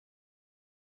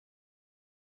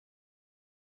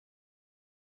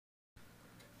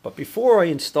But before I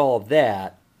install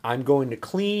that, I'm going to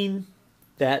clean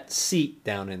that seat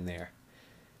down in there.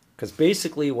 Because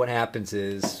basically what happens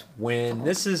is when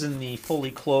this is in the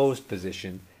fully closed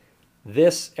position,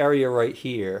 this area right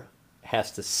here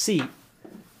has to seat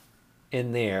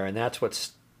in there, and that's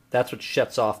what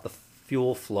shuts off the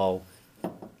fuel flow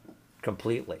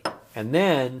completely. And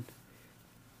then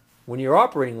when you're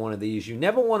operating one of these, you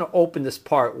never want to open this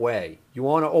part way. You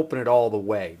want to open it all the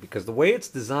way, because the way it's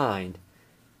designed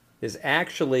is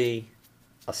actually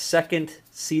a second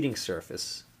seating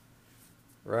surface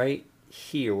right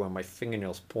here where my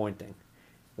fingernail's pointing.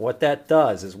 What that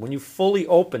does is when you fully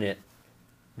open it,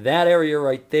 that area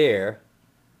right there,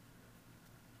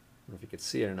 I don't know if you can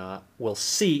see it or not, will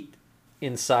seat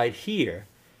inside here.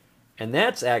 And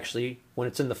that's actually, when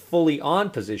it's in the fully on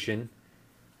position,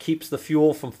 keeps the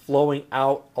fuel from flowing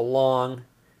out along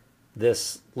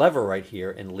this lever right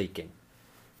here and leaking.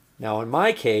 Now in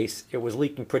my case, it was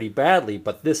leaking pretty badly,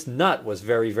 but this nut was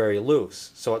very, very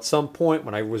loose. So at some point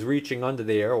when I was reaching under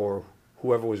there, or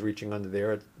whoever was reaching under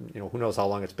there, who knows how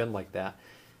long it's been like that,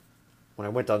 when I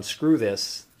went to unscrew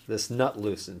this nut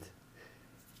loosened.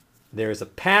 There's a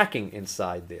packing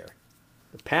inside there.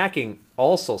 The packing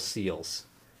also seals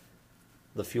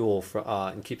the fuel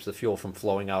and keeps the fuel from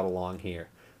flowing out along here.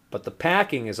 But the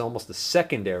packing is almost a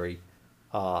secondary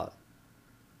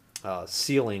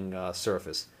sealing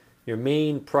surface. Your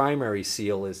main primary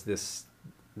seal is this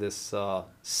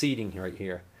seating right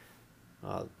here,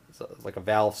 like a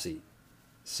valve seat.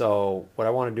 So what I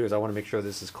want to do is I want to make sure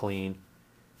this is clean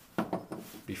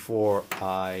before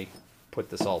I put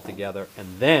this all together,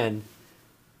 and then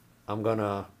I'm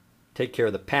gonna take care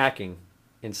of the packing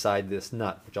inside this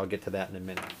nut, which I'll get to that in a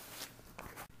minute.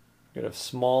 Got a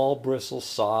small bristle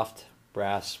soft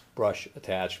brass brush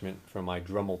attachment from my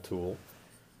Dremel tool,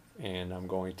 and I'm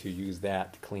going to use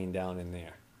that to clean down in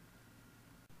there.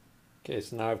 Okay,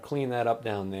 so now I've cleaned that up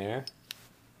down there,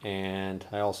 and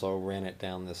I also ran it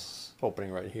down this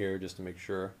opening right here just to make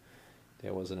sure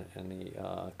there wasn't any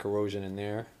corrosion in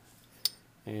there,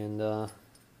 and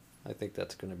I think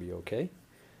that's going to be okay.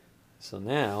 So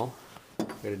now I'm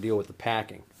going to deal with the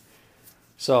packing.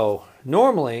 So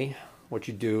normally what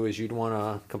you do is you'd want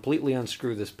to completely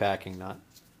unscrew this packing nut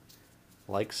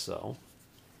like so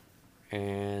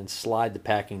and slide the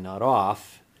packing nut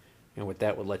off, and what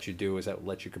that would let you do is that would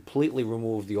let you completely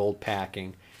remove the old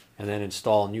packing and then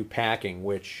install new packing,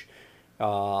 which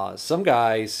some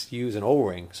guys use an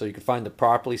O-ring. So you can find the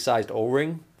properly sized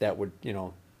O-ring that would,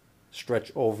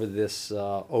 stretch over this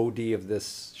OD of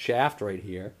this shaft right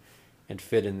here and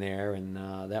fit in there, and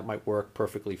that might work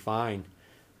perfectly fine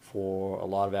for a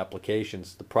lot of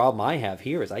applications. The problem I have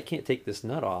here is I can't take this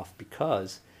nut off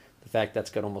because the fact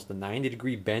that's got almost a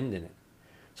 90-degree bend in it.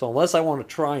 So unless I want to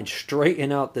try and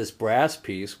straighten out this brass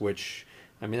piece, which,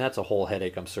 I mean, that's a whole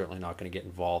headache I'm certainly not going to get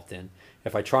involved in.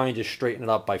 If I try and just straighten it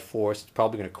up by force, it's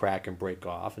probably going to crack and break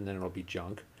off, and then it'll be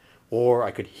junk. Or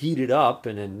I could heat it up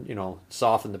and then,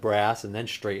 soften the brass and then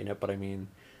straighten it. But I mean,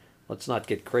 let's not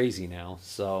get crazy now.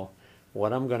 So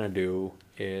what I'm going to do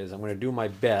is I'm going to do my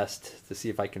best to see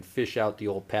if I can fish out the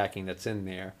old packing that's in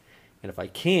there. And if I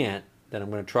can't, then I'm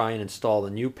going to try and install the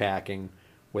new packing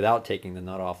without taking the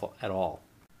nut off at all.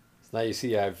 So now you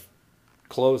see I've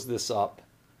closed this up.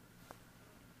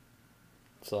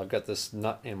 So I've got this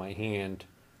nut in my hand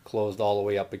closed all the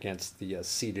way up against the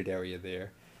seated area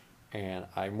there. And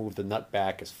I move the nut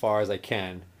back as far as I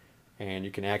can, and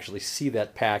you can actually see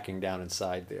that packing down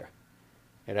inside there.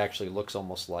 It actually looks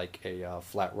almost like a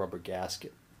flat rubber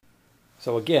gasket.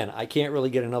 So again, I can't really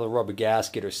get another rubber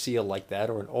gasket or seal like that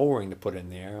or an O-ring to put in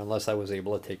there unless I was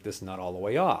able to take this nut all the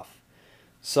way off.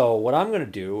 So what I'm going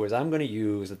to do is I'm going to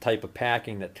use a type of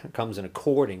packing that comes in a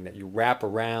cording that you wrap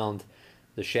around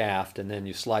the shaft and then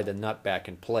you slide the nut back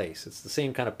in place. It's the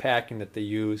same kind of packing that they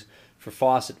use for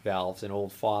faucet valves in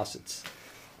old faucets.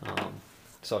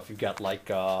 So if you've got like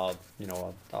a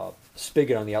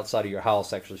spigot on the outside of your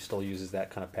house, actually still uses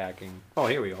that kind of packing. Oh,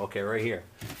 here we go. Okay, right here.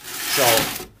 So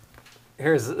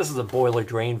this is a boiler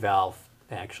drain valve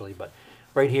actually, but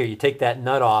right here you take that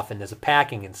nut off and there's a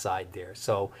packing inside there.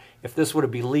 So if this were to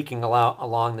be leaking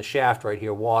along the shaft right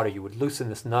here, water, you would loosen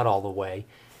this nut all the way,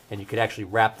 and you could actually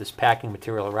wrap this packing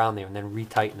material around there and then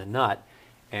retighten the nut,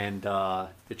 and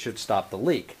it should stop the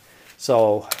leak.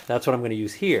 So that's what I'm going to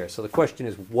use here. So the question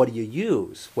is, what do you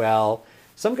use? Well,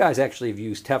 some guys actually have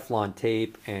used Teflon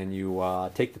tape, and you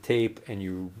take the tape and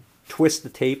you twist the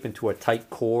tape into a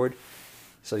tight cord.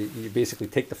 So you basically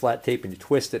take the flat tape and you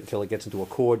twist it until it gets into a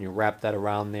cord, and you wrap that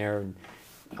around there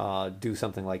and do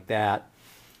something like that.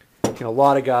 A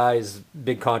lot of guys,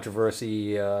 big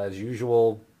controversy as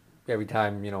usual, every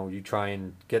time, you know, you try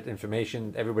and get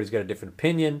information, everybody's got a different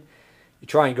opinion. You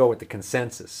try and go with the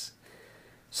consensus.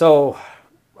 So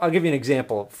I'll give you an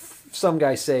example. Some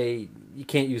guys say you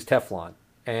can't use Teflon.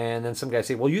 And then some guys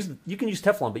say, well, you can use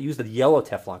Teflon, but use the yellow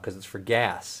Teflon because it's for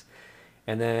gas.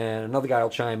 And then another guy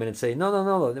will chime in and say, no,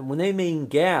 no, no. When they mean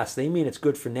gas, they mean it's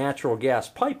good for natural gas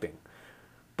piping.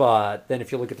 But then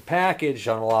if you look at the package,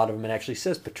 on a lot of them, it actually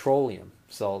says petroleum.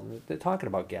 So they're talking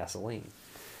about gasoline.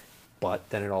 But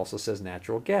then it also says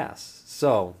natural gas.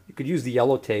 So you could use the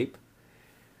yellow tape.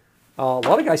 A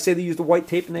lot of guys say they use the white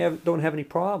tape and they don't have any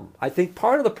problem. I think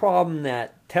part of the problem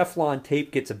that Teflon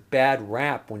tape gets a bad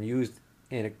rap when used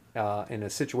in a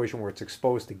situation where it's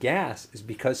exposed to gas is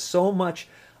because so much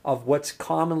of what's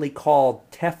commonly called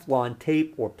Teflon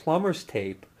tape or plumber's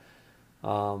tape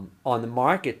on the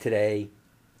market today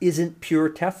isn't pure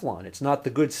Teflon. It's not the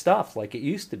good stuff like it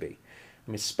used to be.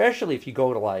 I mean, especially if you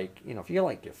go to like, you know, if you're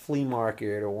like a flea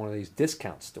market or one of these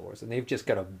discount stores and they've just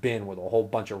got a bin with a whole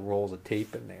bunch of rolls of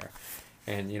tape in there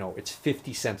and, you know, it's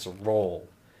 50 cents a roll.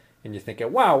 And you're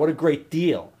thinking, wow, what a great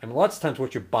deal. I mean, lots of times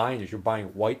what you're buying is you're buying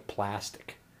white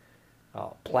plastic.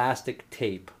 Plastic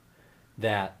tape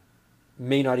that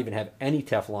may not even have any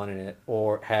Teflon in it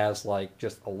or has like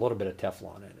just a little bit of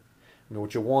Teflon in it. I mean,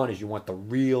 what you want is you want the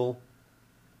real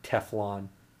Teflon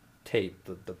tape.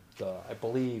 I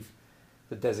believe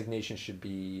the designation should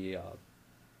be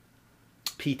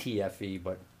PTFE,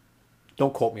 but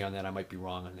don't quote me on that. I might be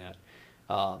wrong on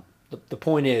that. The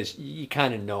point is, you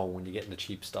kind of know when you're getting the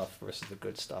cheap stuff versus the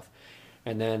good stuff.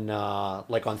 And then,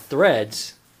 like on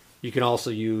threads, you can also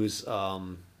use,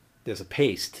 there's a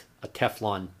paste, a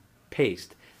Teflon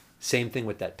paste. Same thing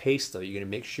with that paste, though. You're going to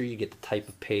make sure you get the type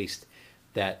of paste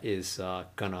that is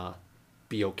going to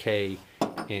be okay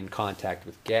in contact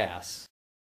with gas.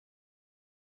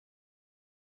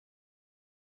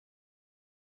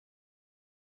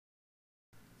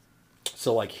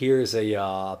 So like here's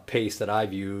a paste that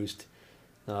I've used.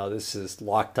 This is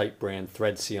Loctite brand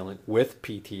thread sealant with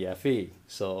PTFE.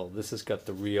 So this has got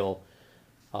the real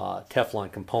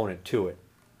Teflon component to it.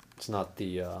 It's not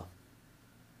the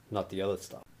other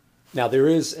stuff. Now there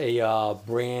is a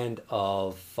brand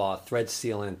of thread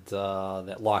sealant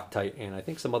that Loctite and I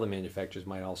think some other manufacturers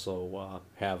might also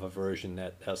have a version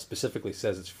that specifically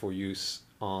says it's for use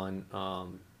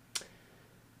on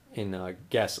in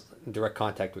direct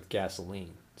contact with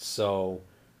gasoline. So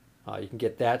you can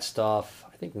get that stuff.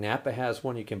 I think Napa has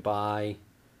one you can buy,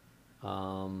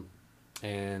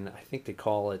 and I think they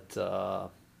call it.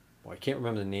 Well, I can't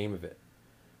remember the name of it,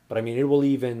 but I mean it will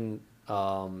even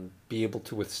be able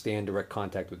to withstand direct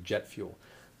contact with jet fuel.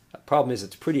 The problem is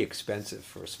it's pretty expensive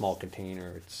for a small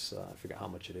container. It's I forget how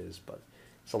much it is, but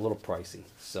it's a little pricey.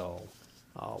 So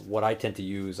what I tend to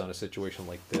use on a situation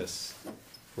like this,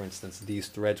 for instance, these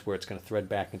threads where it's going to thread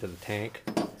back into the tank,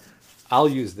 I'll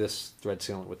use this thread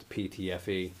sealant with the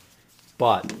PTFE.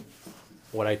 But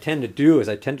what I tend to do is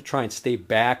I tend to try and stay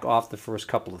back off the first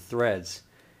couple of threads.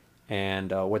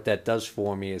 And what that does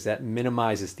for me is that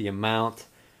minimizes the amount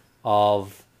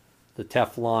of the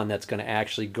Teflon that's going to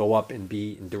actually go up and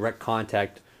be in direct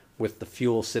contact with the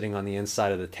fuel sitting on the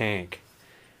inside of the tank.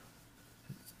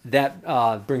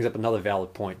 That brings up another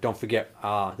valid point. Don't forget,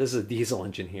 this is a diesel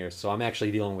engine here, so I'm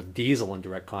actually dealing with diesel in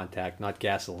direct contact, not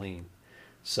gasoline.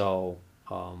 So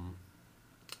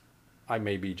I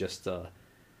may be just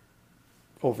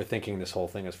overthinking this whole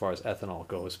thing as far as ethanol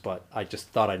goes, but I just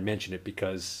thought I'd mention it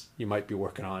because you might be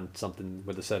working on something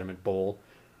with a sediment bowl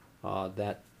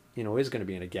that is going to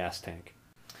be in a gas tank.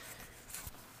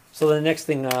 So the next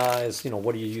thing is,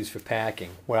 what do you use for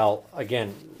packing? Well,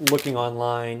 again, looking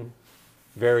online,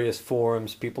 various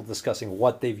forums, people discussing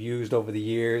what they've used over the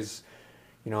years.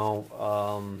 Like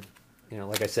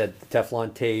I said, the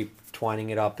Teflon tape, twining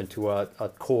it up into a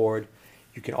cord.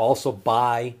 You can also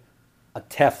buy a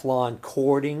Teflon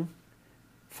cording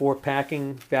for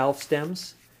packing valve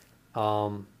stems.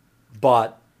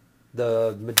 But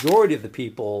the majority of the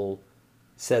people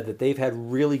said that they've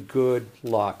had really good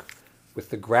luck with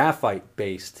the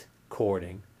graphite-based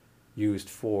cording used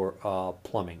for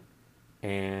plumbing.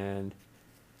 And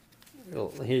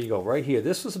here you go, right here.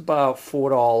 This was about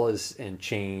 $4 and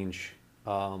change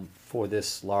for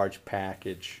this large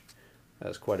package.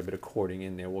 There's quite a bit of cording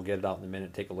in there. We'll get it out in a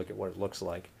minute, take a look at what it looks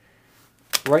like.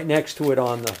 Right next to it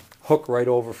on the hook right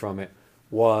over from it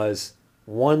was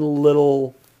one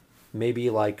little, maybe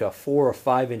like a 4 or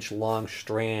 5 inch long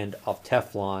strand of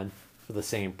Teflon for the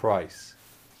same price.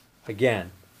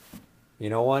 Again, you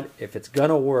know what? If it's going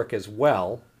to work as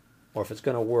well, or if it's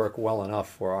going to work well enough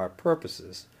for our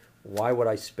purposes, why would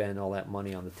I spend all that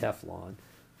money on the Teflon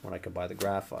when I could buy the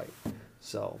graphite?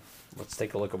 So let's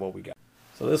take a look at what we got.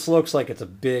 So this looks like it's a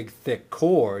big, thick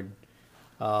cord,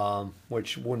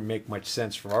 which wouldn't make much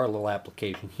sense for our little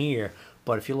application here.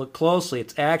 But if you look closely,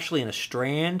 it's actually in a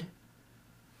strand.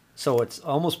 So it's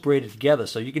almost braided together.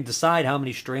 So you can decide how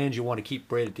many strands you want to keep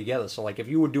braided together. So like if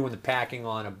you were doing the packing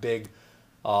on a big,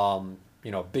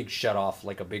 big shutoff,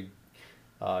 like a big,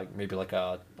 maybe like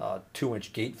a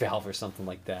 2-inch gate valve or something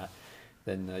like that,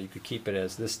 then you could keep it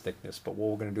as this thickness. But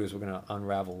what we're going to do is we're going to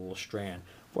unravel a little strand.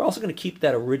 We're also going to keep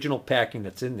that original packing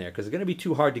that's in there because it's going to be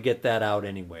too hard to get that out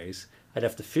anyways. I'd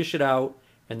have to fish it out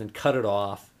and then cut it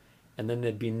off. And then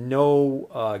there'd be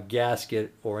no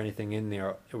gasket or anything in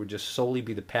there. It would just solely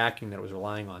be the packing that it was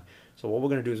relying on. So what we're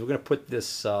going to do is we're going to put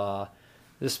this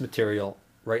this material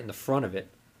right in the front of it.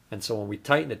 And so when we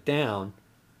tighten it down,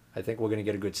 I think we're going to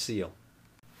get a good seal.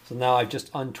 So now I've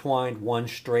just untwined one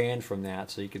strand from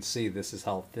that, so you can see this is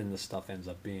how thin this stuff ends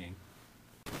up being.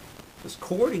 This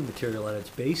cording material that it's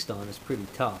based on is pretty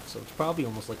tough, so it's probably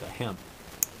almost like a hemp.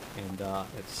 And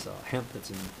it's hemp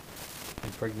that's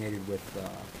impregnated with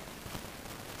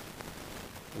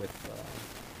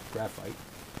graphite.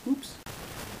 Oops.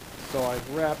 So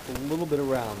I've wrapped a little bit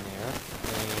around there,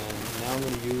 and now I'm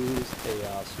going to use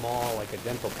a small, like a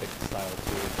dental pick style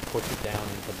tool to push it down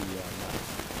into the nut.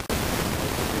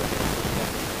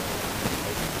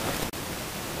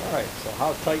 Alright, so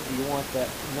how tight do you want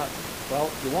that nut? Well,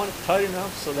 you want it tight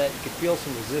enough so that you can feel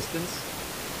some resistance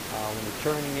when you're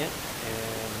turning it,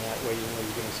 and that way you know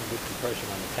you're getting some good compression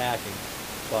on the packing.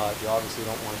 But you obviously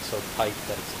don't want it so tight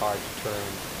that it's hard to turn,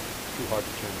 too hard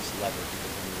to turn this lever,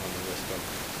 because then you run the risk of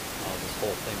this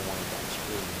whole thing wanting to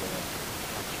unscrew.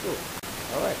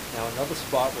 Alright, now another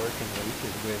spot where it can leak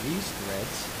is where these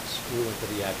threads screw into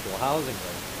the actual housing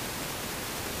ring.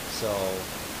 So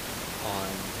on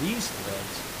these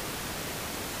threads,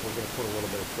 we're going to put a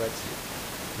little bit of thread seal.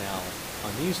 Now,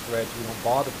 on these threads, we don't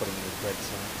bother putting any thread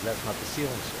seal because that's not the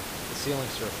sealing surface. The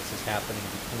sealing surface is happening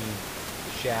between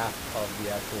the shaft of the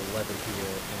actual lever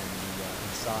here and the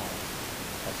inside,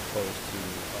 as opposed to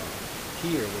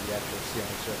here where the actual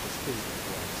sealing surface is the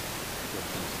threads with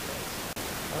these threads.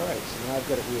 Alright, so now I've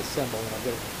got it reassembled and I've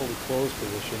got it in a fully closed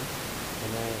position.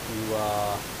 And then if you,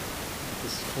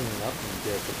 this is cleaning up and you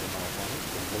dare put your mouth on it,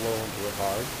 you can blow into it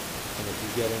hard. And if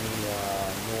you get any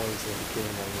noise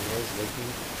indicating that your air is leaking,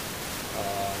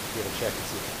 you got to check and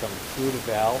see if it's coming through the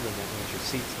valve, and that means your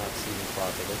seat's not seating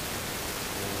properly.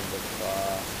 And if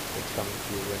it's coming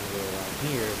through anywhere around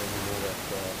here, then you know that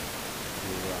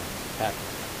your packing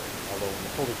is not right. Although in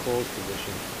the fully closed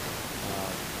position,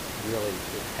 really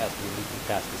it has to be leaking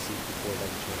past the seat before it has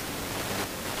a chance to move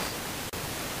anything.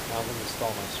 Now I'm going to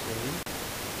install my screen,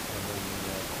 and then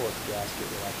the cork gasket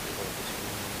will actually hold the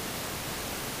screen.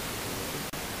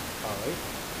 Alright,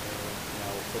 and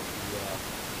now we'll put the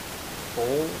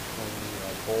bowl and the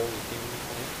bowl retaining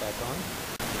clamp back on.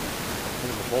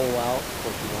 Clean the bowl out. Of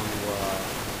course, you want to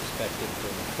inspect it for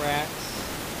the cracks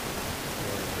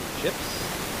and the chips.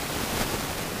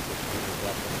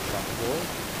 Left on the chalkboard.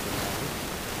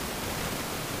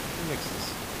 Mix this.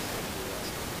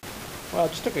 Well, I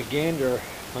just took a gander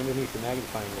underneath the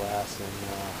magnifying glass, and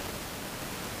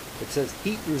it says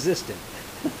heat resistant.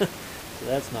 So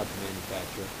that's not the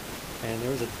manufacturer. And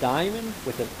there was a diamond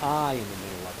with an eye in the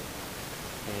middle of it.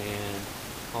 And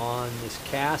on this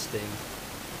casting,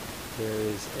 there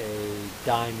is a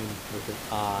diamond with an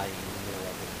eye in the middle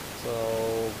of it. So,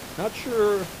 not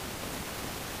sure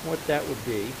what that would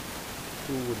be.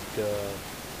 Who would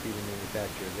be the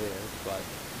manufacturer there, but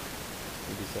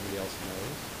maybe somebody else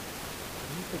knows. I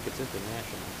don't think it's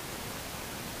international.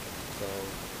 So,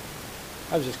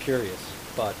 I was just curious,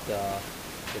 but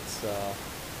it's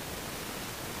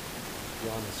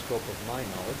beyond the scope of my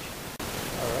knowledge.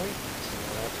 Alright, so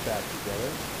that's back together.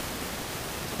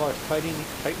 As far as tightening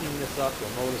this up,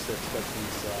 you'll notice that it's got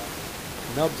these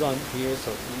nubs on here, so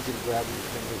it's easy to grab with your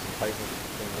fingers and tighten with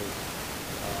your fingers.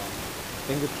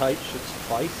 Finger tight should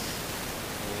suffice,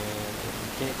 and if you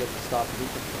can't get to stop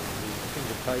leaking from the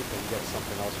finger tight, then you get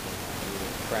something else going on. Either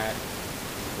a crack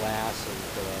in the glass, or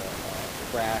you've got a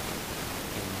crack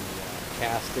in the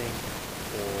casting,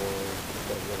 or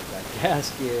a bad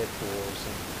gasket, or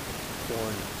some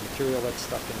foreign material that's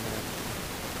stuck in there.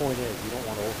 The point is, you don't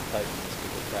want to over-tighten this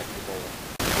because it'll crack your bowl.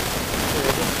 So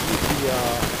we'll just use the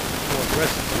more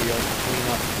aggressive wheel to clean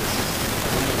up this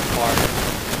aluminum part.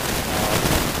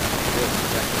 This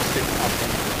is actually sticking up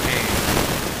into the pan.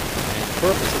 And the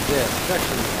purpose of this is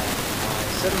actually my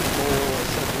sediment bowl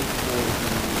essentially for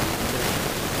the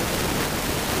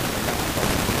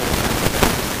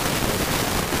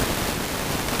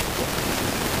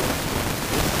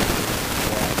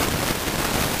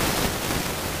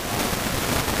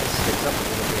up a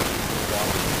little bit in the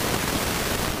water.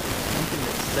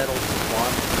 settled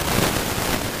spot.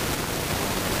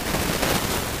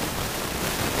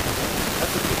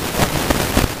 That's what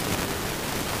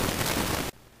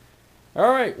all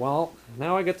right, well,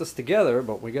 now I get this together,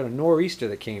 but we got a nor'easter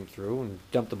that came through and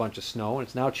dumped a bunch of snow, and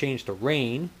it's now changed to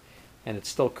rain, and it's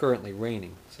still currently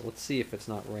raining. So let's see if it's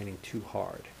not raining too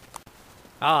hard.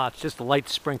 Ah, it's just a light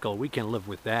sprinkle. We can live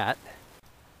with that.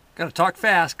 Gotta talk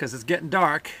fast because it's getting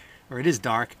dark, or it is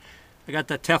dark. I got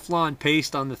that Teflon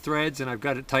paste on the threads and I've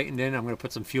got it tightened in. I'm gonna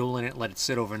put some fuel in it and let it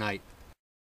sit overnight.